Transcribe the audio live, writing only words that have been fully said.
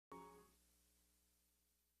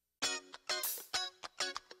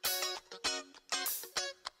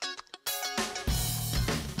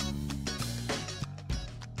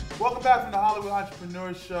Welcome back from the Hollywood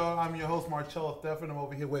Entrepreneur Show. I'm your host, Marcello, Thedford. I'm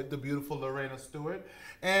over here with the beautiful Lorena Stewart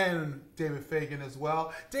and David Fagan as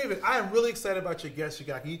well. David, I am really excited about your guest you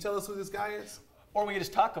got. Can you tell us who this guy is? Or we can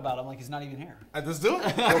just talk about him like he's not even here. Let's do it.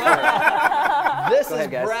 This is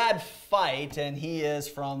Brad Fite, and he is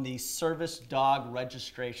from the Service Dog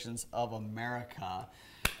Registrations of America.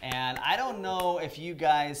 And I don't know if you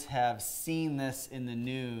guys have seen this in the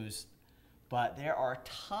news, but there are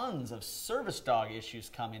tons of service dog issues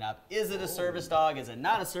coming up. Is it a service dog? Is it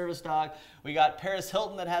not a service dog? We got Paris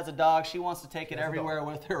Hilton that has a dog. She wants to take it everywhere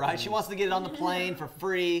with her, right? She wants to get it on the plane for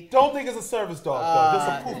free. Don't think it's a service dog, though. Just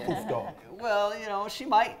a poof poof dog. Well, you know, she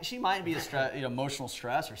might be emotional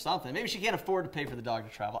stress or something. Maybe she can't afford to pay for the dog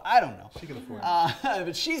to travel. I don't know. She can afford it.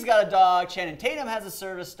 But she's got a dog. Channing Tatum has a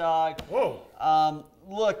service dog. Whoa.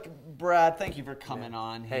 Look, Brad, thank you for coming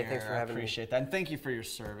on here. Hey, thanks for having me. I appreciate that. And thank you for your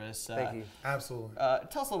service. Thank you. Absolutely.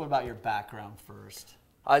 Tell us a little bit about your background first.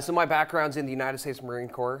 So my background's in the United States Marine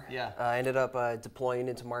Corps. Yeah. I ended up deploying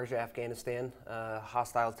into Marja, Afghanistan,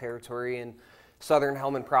 hostile territory in southern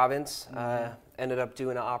Helmand province. Ended up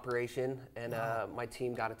doing an operation, and my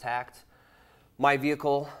team got attacked. My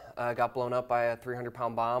vehicle got blown up by a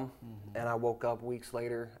 300-pound bomb, and I woke up weeks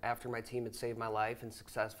later after my team had saved my life and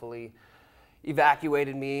successfully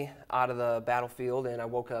evacuated me out of the battlefield, and I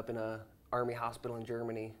woke up in an army hospital in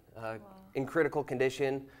Germany in critical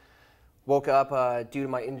condition. Woke up due to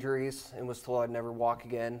my injuries and was told I'd never walk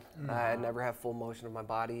again. I'd never have full motion of my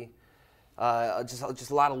body.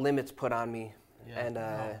 Just a lot of limits put on me. Yeah.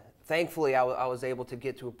 And thankfully I was able to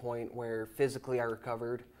get to a point where physically I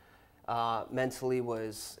recovered. Mentally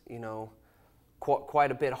was, you know,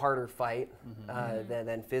 quite a bit harder fight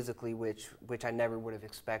than physically, which I never would have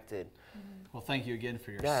expected. Well, thank you again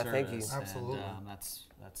for your service. Yeah, thank you. Absolutely. And that's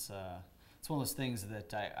it's one of those things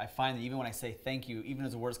that I find that even when I say thank you, even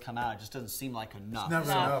as the words come out, it just doesn't seem like enough. It's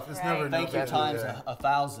never enough. It's never enough. Thank you times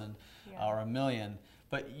 1,000 or 1,000,000.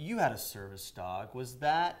 But you had a service dog. Was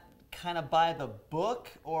that kind of by the book,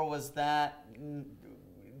 or was that,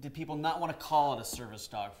 did people not want to call it a service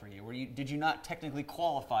dog for you? Did you not technically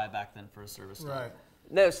qualify back then for a service dog? Right.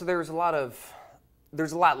 No, so there's a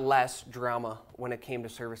lot less drama when it came to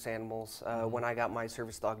service animals when I got my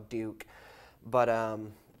service dog Duke. But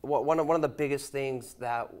one of the biggest things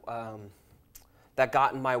that that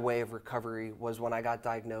got in my way of recovery was when I got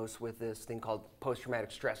diagnosed with this thing called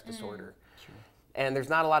post-traumatic stress disorder. Sure. And there's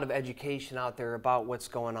not a lot of education out there about what's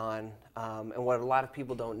going on. And what a lot of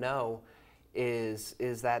people don't know is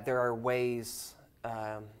that there are ways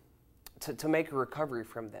to make a recovery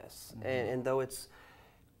from this. And though it's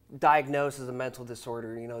diagnosed as a mental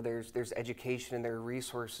disorder, you know, there's education and there are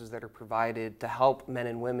resources that are provided to help men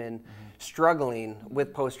and women struggling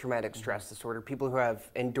with post-traumatic stress disorder, people who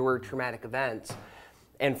have endured traumatic events.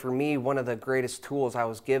 And for me, one of the greatest tools I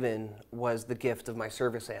was given was the gift of my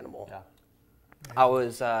service animal. Yeah. I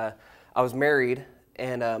was married,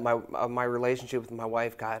 and my relationship with my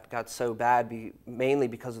wife got so bad mainly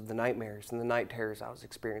because of the nightmares and the night terrors I was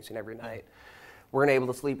experiencing every night. Weren't able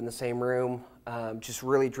to sleep in the same room, just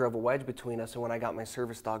really drove a wedge between us. And when I got my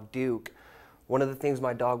service dog Duke, one of the things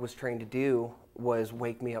my dog was trained to do was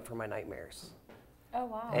wake me up from my nightmares. Oh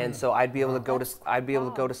wow! And so I'd be able to go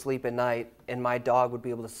to sleep at night, and my dog would be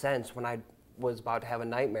able to sense when I was about to have a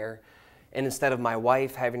nightmare. And instead of my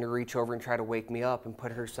wife having to reach over and try to wake me up and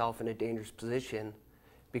put herself in a dangerous position,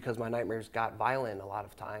 because my nightmares got violent a lot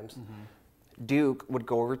of times, Duke would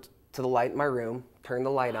go over to the light in my room, turn the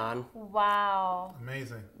light on. Wow.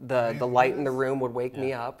 Amazing. The light in the room would wake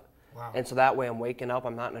me up. Wow. And so that way I'm waking up,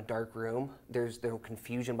 I'm not in a dark room. There's no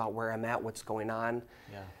confusion about where I'm at, what's going on.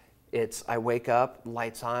 Yeah. I wake up,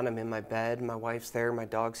 lights on, I'm in my bed, my wife's there, my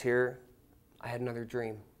dog's here. I had another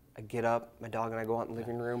dream. I get up, my dog and I go out in the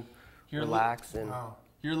living room, relax.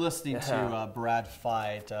 You're listening to Brad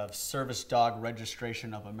Fite of Service Dog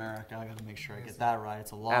Registration of America. I got to make sure I get that right.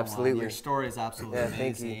 It's a long one. Your story is absolutely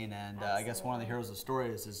amazing, and I guess one of the heroes of the story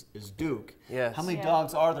is Duke. Yes. How many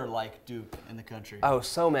dogs are there like Duke in the country? Oh,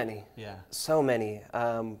 so many. Yeah. So many,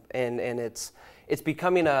 and it's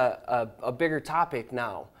becoming a bigger topic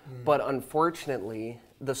now. But unfortunately,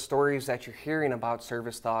 the stories that you're hearing about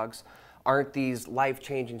service dogs aren't these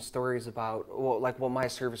life-changing stories about like what my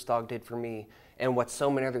service dog did for me and what so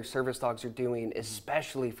many other service dogs are doing,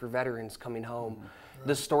 especially for veterans coming home.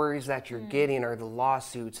 The stories that you're getting are the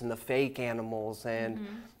lawsuits and the fake animals and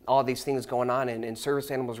all these things going on, and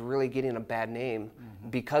service animals are really getting a bad name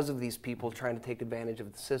because of these people trying to take advantage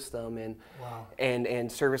of the system,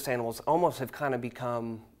 and service animals almost have kind of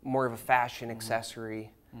become more of a fashion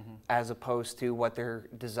accessory as opposed to what they're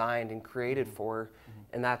designed and created for,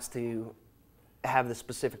 and that's to have the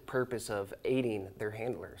specific purpose of aiding their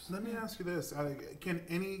handlers. Let me ask you this: can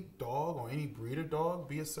any dog or any breed of dog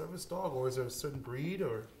be a service dog, or is there a certain breed?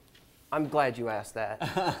 Or I'm glad you asked that.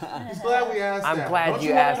 he's glad we asked that. I'm glad Don't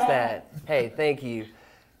you asked that. Hey, thank you.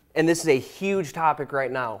 And this is a huge topic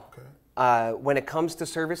right now. Okay. When it comes to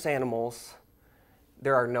service animals,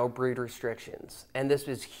 there are no breed restrictions. And this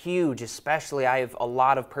is huge, especially I have a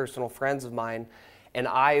lot of personal friends of mine, and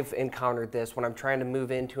I've encountered this when I'm trying to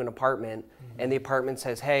move into an apartment, and the apartment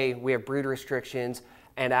says, hey, we have breed restrictions,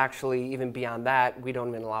 and actually even beyond that, we don't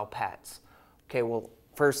even allow pets. Okay, well,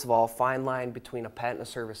 first of all, fine line between a pet and a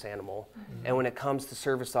service animal. And when it comes to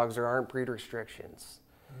service dogs, there aren't breed restrictions.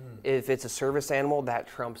 If it's a service animal, that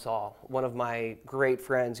trumps all. One of my great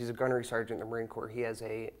friends, he's a gunnery sergeant in the Marine Corps, he has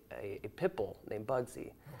a pit bull named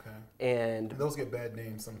Bugsy. Okay. And those get bad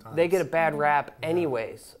names sometimes. they get a bad rap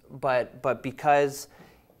anyways, but because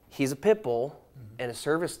he's a pit bull and a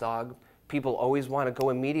service dog, people always want to go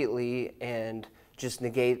immediately and just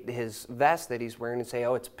negate his vest that he's wearing and say,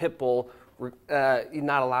 oh, it's a pit bull, you're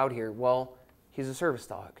not allowed here. Well, he's a service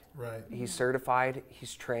dog. Right. He's certified,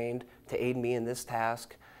 he's trained to aid me in this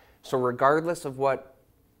task. So regardless of what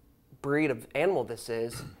breed of animal this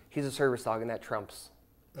is, he's a service dog, and that trumps.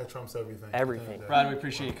 That trumps everything. Everything. Brad, we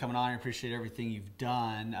appreciate you coming on. I appreciate everything you've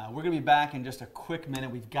done. We're going to be back in just a quick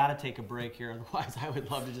minute. We've got to take a break here. Otherwise, I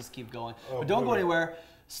would love to just keep going. But don't go anywhere.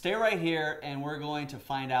 Stay right here, and we're going to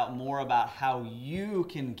find out more about how you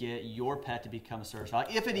can get your pet to become a service dog,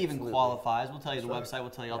 if it even qualifies. We'll tell you the website.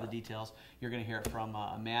 We'll tell you all the details. You're going to hear it from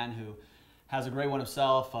a man who has a great one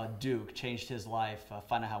himself. Duke changed his life.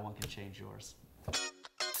 Find out how one can change yours.